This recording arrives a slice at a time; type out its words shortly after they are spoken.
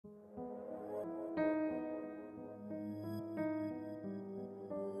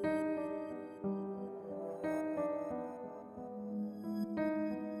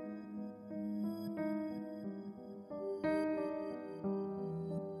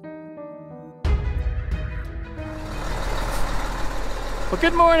Well,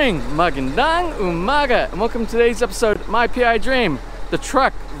 good morning, magandang umaga, and welcome to today's episode of My PI Dream, the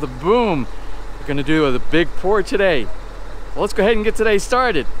truck, the boom. We're gonna do the big pour today. Well, let's go ahead and get today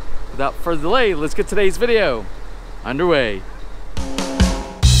started. Without further delay, let's get today's video underway.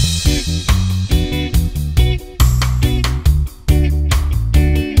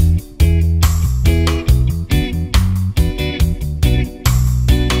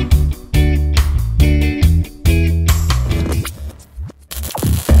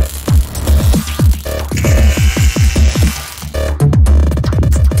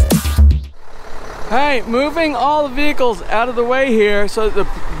 Alright, moving all the vehicles out of the way here so that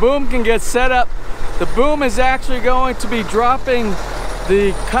the boom can get set up. The boom is actually going to be dropping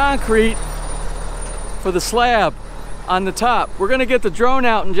the concrete for the slab on the top. We're going to get the drone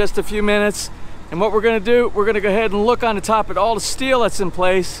out in just a few minutes, and what we're going to do, we're going to go ahead and look on the top at all the steel that's in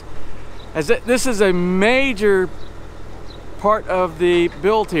place, as this is a major part of the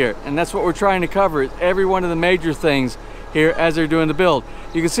build here, and that's what we're trying to cover, is every one of the major things here as they're doing the build.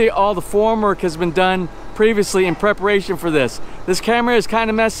 You can see all the formwork has been done previously in preparation for this. This camera is kind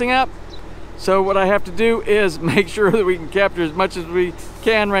of messing up, so what I have to do is make sure that we can capture as much as we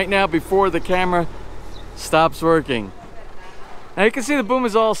can right now before the camera stops working. Now you can see the boom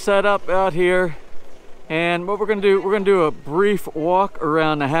is all set up out here, and what we're going to do, we're going to do a brief walk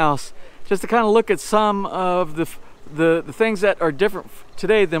around the house just to kind of look at some of the things that are different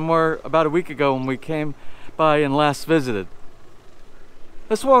today than were about a week ago when we came by and last visited.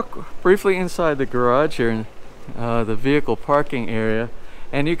 Let's walk briefly inside the garage here in the vehicle parking area,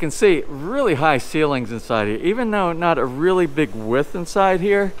 and you can see really high ceilings inside here. Even though not a really big width inside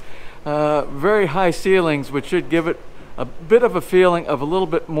here, very high ceilings, which should give it a bit of a feeling of a little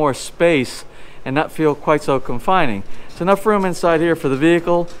bit more space and not feel quite so confining. It's enough room inside here for the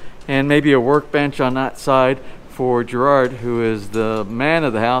vehicle, and maybe a workbench on that side for Gerard, who is the man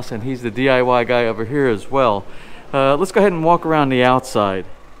of the house, and he's the DIY guy over here as well. Let's go ahead and walk around the outside.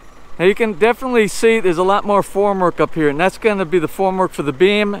 Now you can definitely see there's a lot more formwork up here, and that's going to be the formwork for the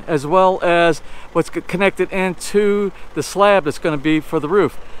beam as well as what's connected into the slab that's going to be for the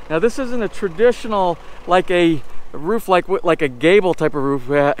roof. Now this isn't a traditional like a roof like a gable type of roof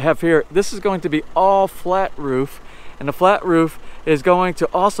we have here. This is going to be all flat roof, and the flat roof is going to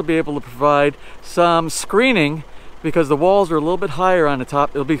also be able to provide some screening because the walls are a little bit higher on the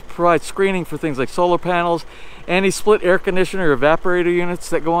top. It'll provide screening for things like solar panels, any split air conditioner evaporator units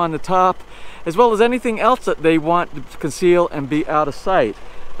that go on the top, as well as anything else that they want to conceal and be out of sight.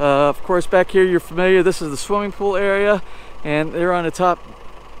 Of course, back here you're familiar, this is the swimming pool area, and they're on the top.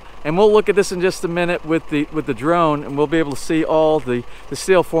 And we'll look at this in just a minute with the drone, and we'll be able to see all the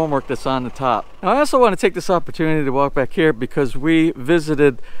steel formwork that's on the top. Now I also want to take this opportunity to walk back here because we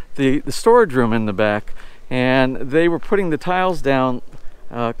visited the storage room in the back, and they were putting the tiles down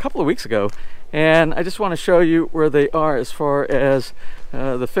a couple of weeks ago, and I just want to show you where they are as far as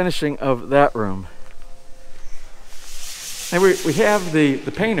the finishing of that room. And we have the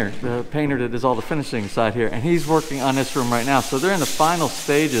painter that does all the finishing inside here, and he's working on this room right now. So they're in the final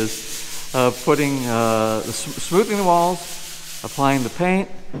stages of putting smoothing the walls, applying the paint.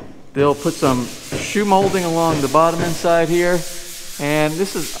 They'll put some shoe molding along the bottom inside here, and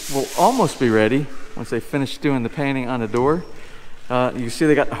this will almost be ready once they finish doing the painting on the door. You see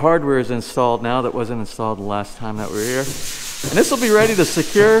they got the hardware is installed now that wasn't installed the last time that we were here. And this will be ready to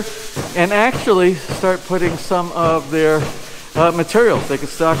secure and actually start putting some of their materials. They can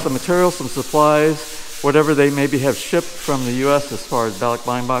stock some materials, some supplies, whatever they maybe have shipped from the US as far as ballot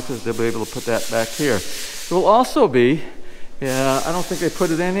bind boxes, they'll be able to put that back here. There will also be, I don't think they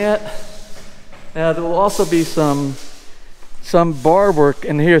put it in yet. There will also be some bar work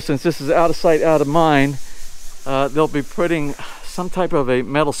in here. Since this is out of sight, out of mind, they'll be putting some type of a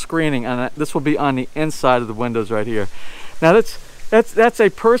metal screening on that. This will be on the inside of the windows right here. Now that's a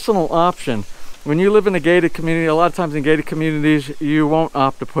personal option. When you live in a gated community, a lot of times in gated communities you won't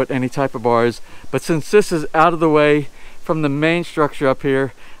opt to put any type of bars, but since this is out of the way from the main structure up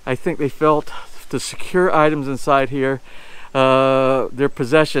here, I think they felt to secure items inside here, their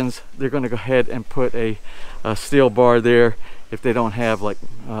possessions, they're going to go ahead and put a steel bar there if they don't have like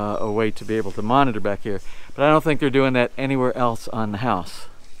a way to be able to monitor back here. But I don't think they're doing that anywhere else on the house.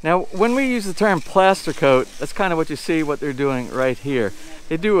 Now when we use the term plaster coat, that's kind of what you see what they're doing right here.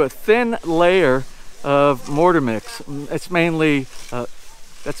 They do a thin layer of mortar mix. It's mainly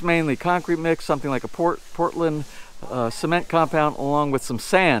concrete mix, something like a Portland cement compound along with some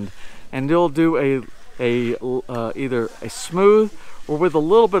sand, and they'll do either a smooth or with a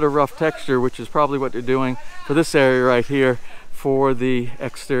little bit of rough texture, which is probably what they're doing for this area right here for the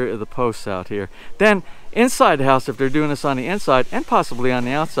exterior of the posts out here. Then inside the house, if they're doing this on the inside and possibly on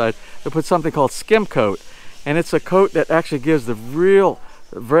the outside, they'll put something called skim coat. And it's a coat that actually gives the real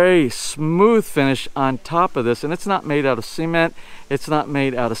very smooth finish on top of this, and it's not made out of cement, it's not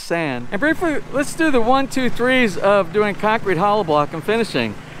made out of sand. And briefly, let's do the 1, 2, 3s of doing concrete hollow block and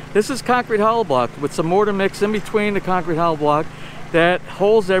finishing. This is concrete hollow block with some mortar mix in between the concrete hollow block that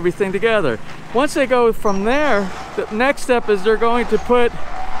holds everything together. Once they go from there, the next step is they're going to put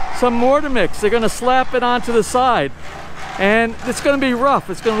some mortar mix. They're going to slap it onto the side, and it's going to be rough.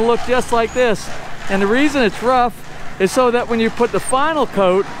 It's going to look just like this. And the reason it's rough is so that when you put the final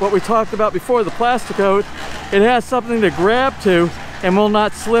coat, what we talked about before, the plastic coat, it has something to grab to and will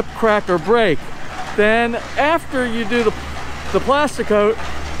not slip, crack, or break. Then after you do the plastic coat,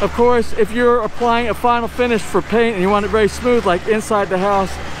 of course, if you're applying a final finish for paint and you want it very smooth, like inside the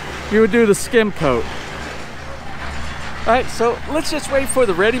house, you would do the skim coat. All right, so let's just wait for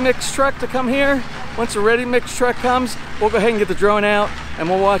the ready mix truck to come here. Once the ready mix truck comes, we'll go ahead and get the drone out and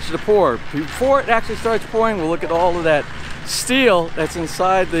we'll watch the pour. Before it actually starts pouring, we'll look at all of that steel that's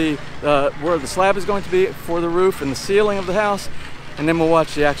inside the where the slab is going to be for the roof and the ceiling of the house, and then we'll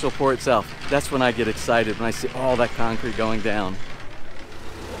watch the actual pour itself. That's when I get excited, when I see all that concrete going down.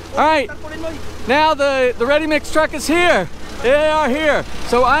 All right, now the ready mix truck is here. They are here.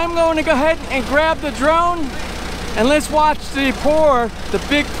 So I'm going to go ahead and grab the drone and let's watch the pour, the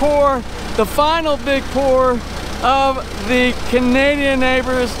big pour, the final big pour of the Canadian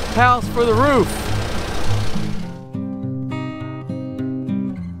neighbor's house for the roof.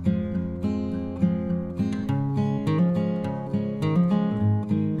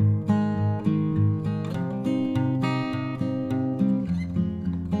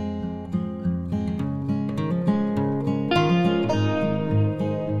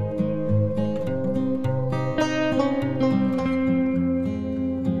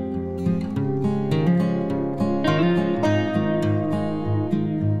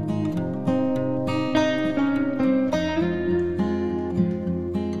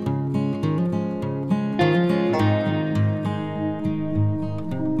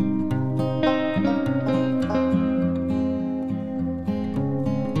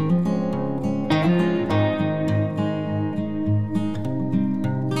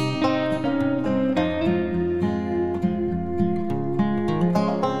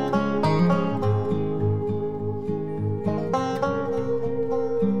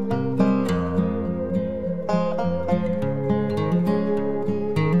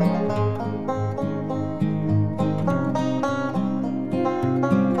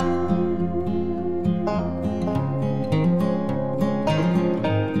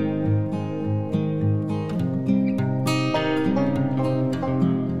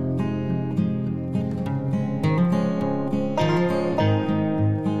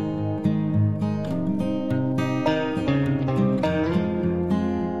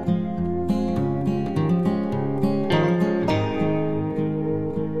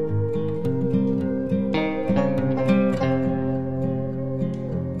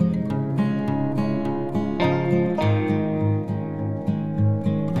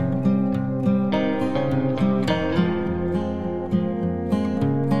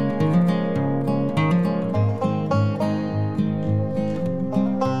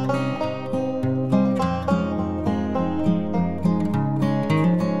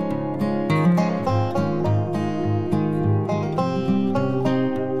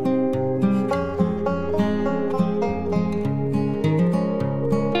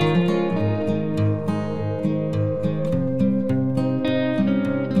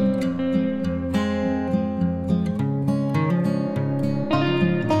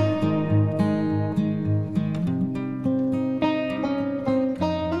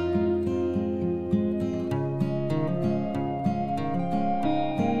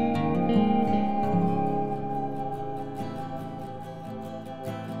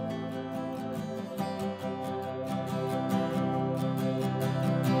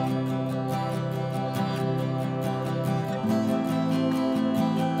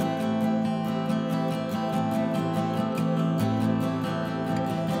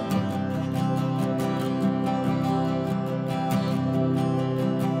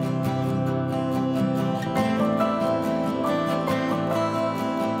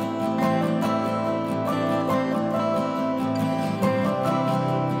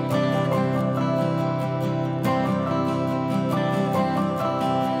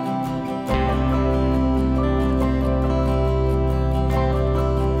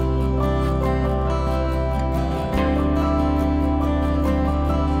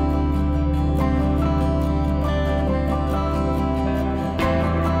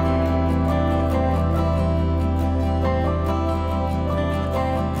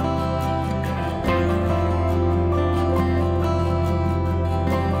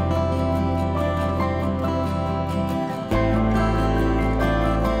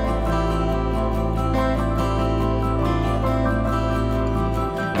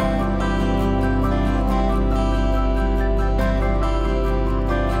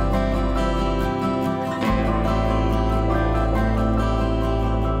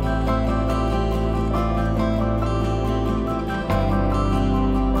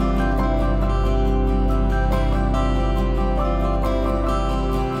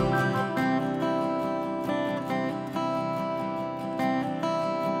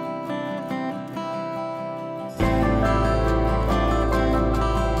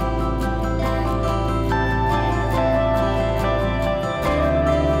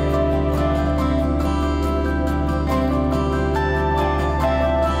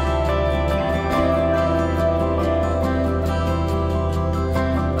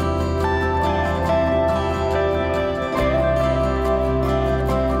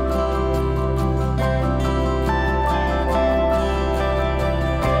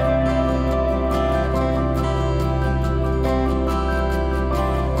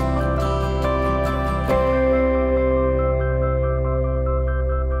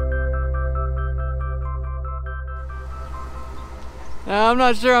 I'm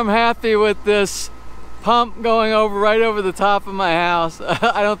not sure I'm happy with this pump going right over the top of my house.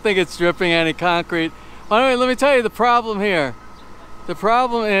 I don't think it's dripping any concrete. Well, anyway, let me tell you the problem here. The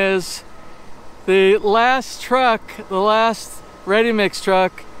problem is the last truck, the last ready mix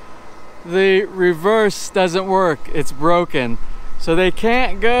truck, the reverse doesn't work. It's broken. So they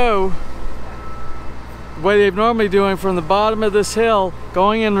can't go the way they're normally doing from the bottom of this hill,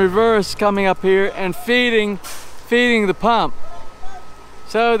 going in reverse, coming up here and feeding the pump.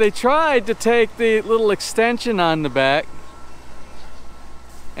 So they tried to take the little extension on the back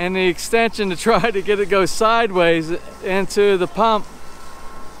and the extension to try to get it go sideways into the pump,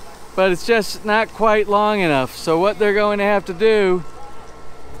 but it's just not quite long enough. So what they're going to have to do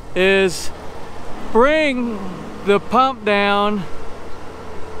is bring the pump down,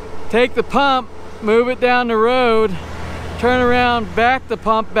 take the pump, move it down the road, turn around, back the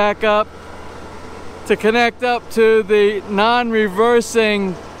pump back up to connect up to the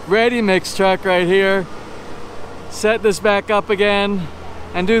non-reversing ready mix truck right here, set this back up again,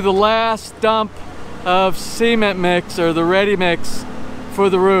 and do the last dump of cement mix or the ready mix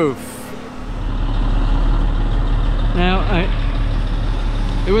for the roof. Now,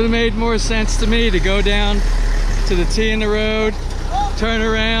 it would have made more sense to me to go down to the T in the road, turn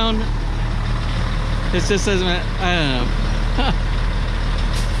around. It just doesn't, I don't know.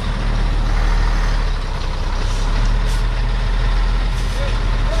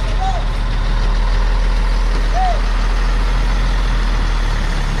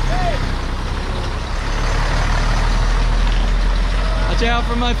 Watch out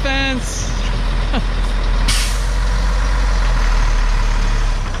for my fence.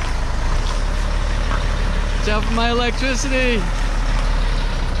 Watch out for my electricity.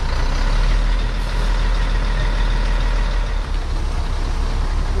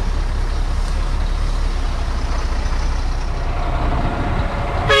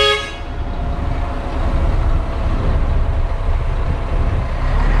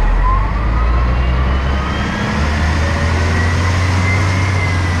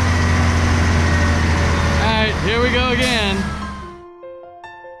 Here we go again.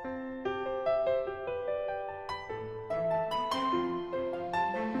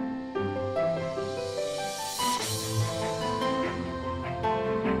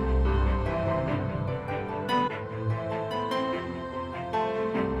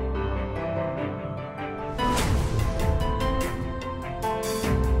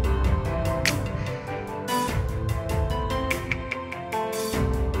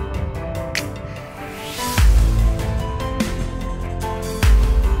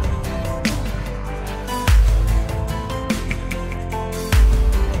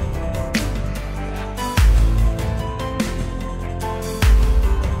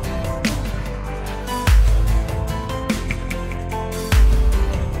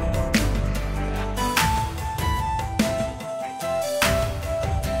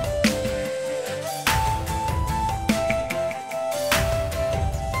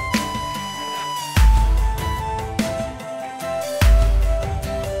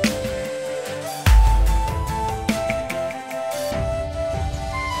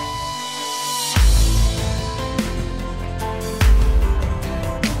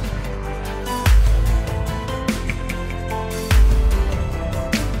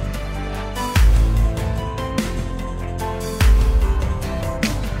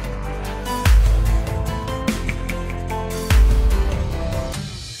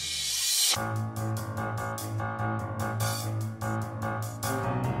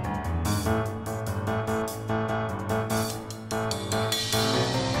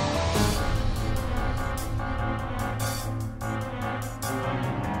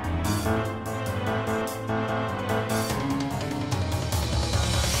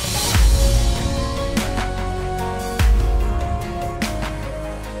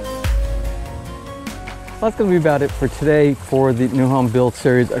 That's going to be about it for today for the New Home Build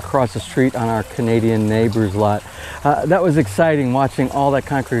series across the street on our Canadian neighbor's lot. That was exciting watching all that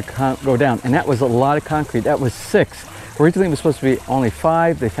concrete go down, and that was a lot of concrete. That was 6. Originally it was supposed to be only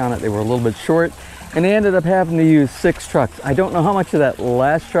 5. They found out they were a little bit short, and they ended up having to use 6 trucks. I don't know how much of that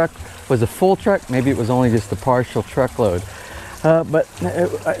last truck was a full truck. Maybe it was only just a partial truckload. But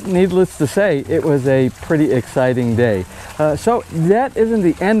needless to say, it was a pretty exciting day. So that isn't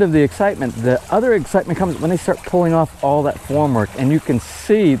the end of the excitement. The other excitement comes when they start pulling off all that formwork, and you can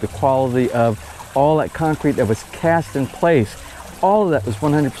see the quality of all that concrete that was cast in place. All of that was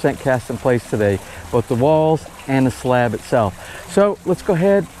 100% cast in place today, both the walls and the slab itself. So let's go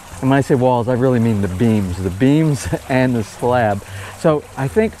ahead, And when I say walls, I really mean the beams and the slab. So I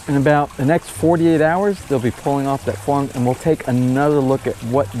think in about the next 48 hours, they'll be pulling off that form, and we'll take another look at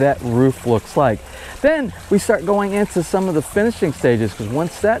what that roof looks like. Then we start going into some of the finishing stages, because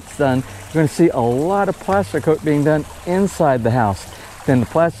once that's done, you're going to see a lot of plaster coat being done inside the house. Then the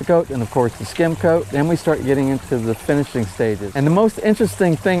plaster coat, and of course the skim coat. Then we start getting into the finishing stages. And the most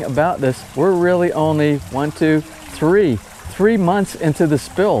interesting thing about this, we're really only 3 months into this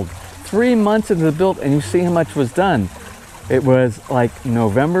build. 3 months into the build, and you see how much was done. It was like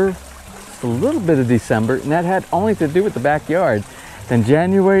November, a little bit of December, and that had only to do with the backyard. Then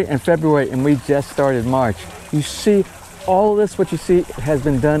January and February, and we just started March. You see all of this, what you see, has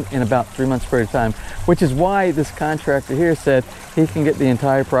been done in about 3 months period of time, which is why this contractor here said he can get the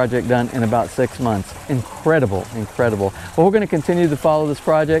entire project done in about 6 months. Incredible, incredible. Well, we're going to continue to follow this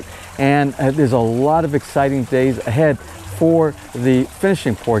project, and there's a lot of exciting days ahead for the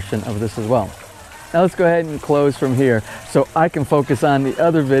finishing portion of this as well. Now let's go ahead and close from here so I can focus on the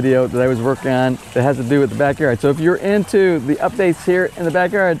other video that I was working on that has to do with the backyard. So if you're into the updates here in the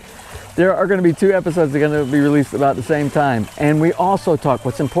backyard, there are going to be 2 episodes that are going to be released about the same time. And we also talk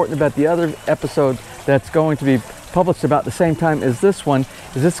what's important about the other episode that's going to be published about the same time as this one,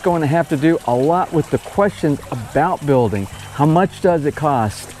 is it's going to have to do a lot with the questions about building. How much does it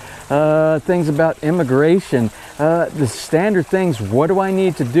cost? Things about immigration, the standard things. What do I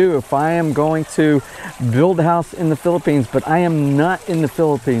need to do if I am going to build a house in the Philippines, but I am not in the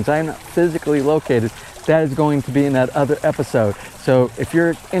Philippines, I am not physically located? That is going to be in that other episode. So if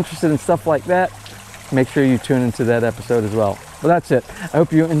you're interested in stuff like that, make sure you tune into that episode as well. Well, that's it. I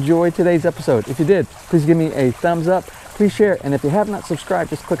hope you enjoyed today's episode. If you did, please give me a thumbs up, please share, and if you have not subscribed,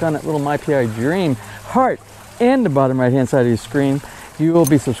 just click on that little MPID Dream heart in the bottom right hand side of your screen. You will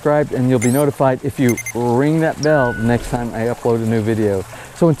be subscribed, and you'll be notified if you ring that bell the next time I upload a new video.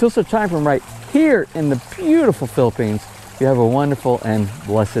 So until such time from right here in the beautiful Philippines, you have a wonderful and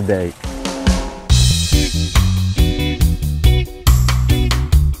blessed day.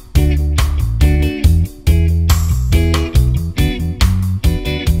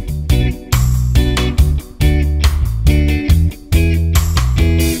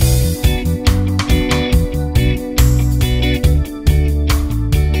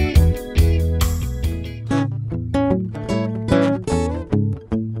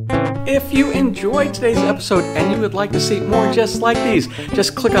 If you enjoyed today's episode and you would like to see more just like these,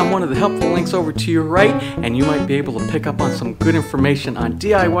 just click on one of the helpful links over to your right, and you might be able to pick up on some good information on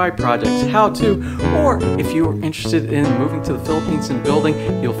DIY projects, how to, or if you are interested in moving to the Philippines and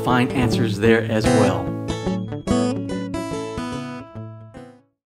building, you'll find answers there as well.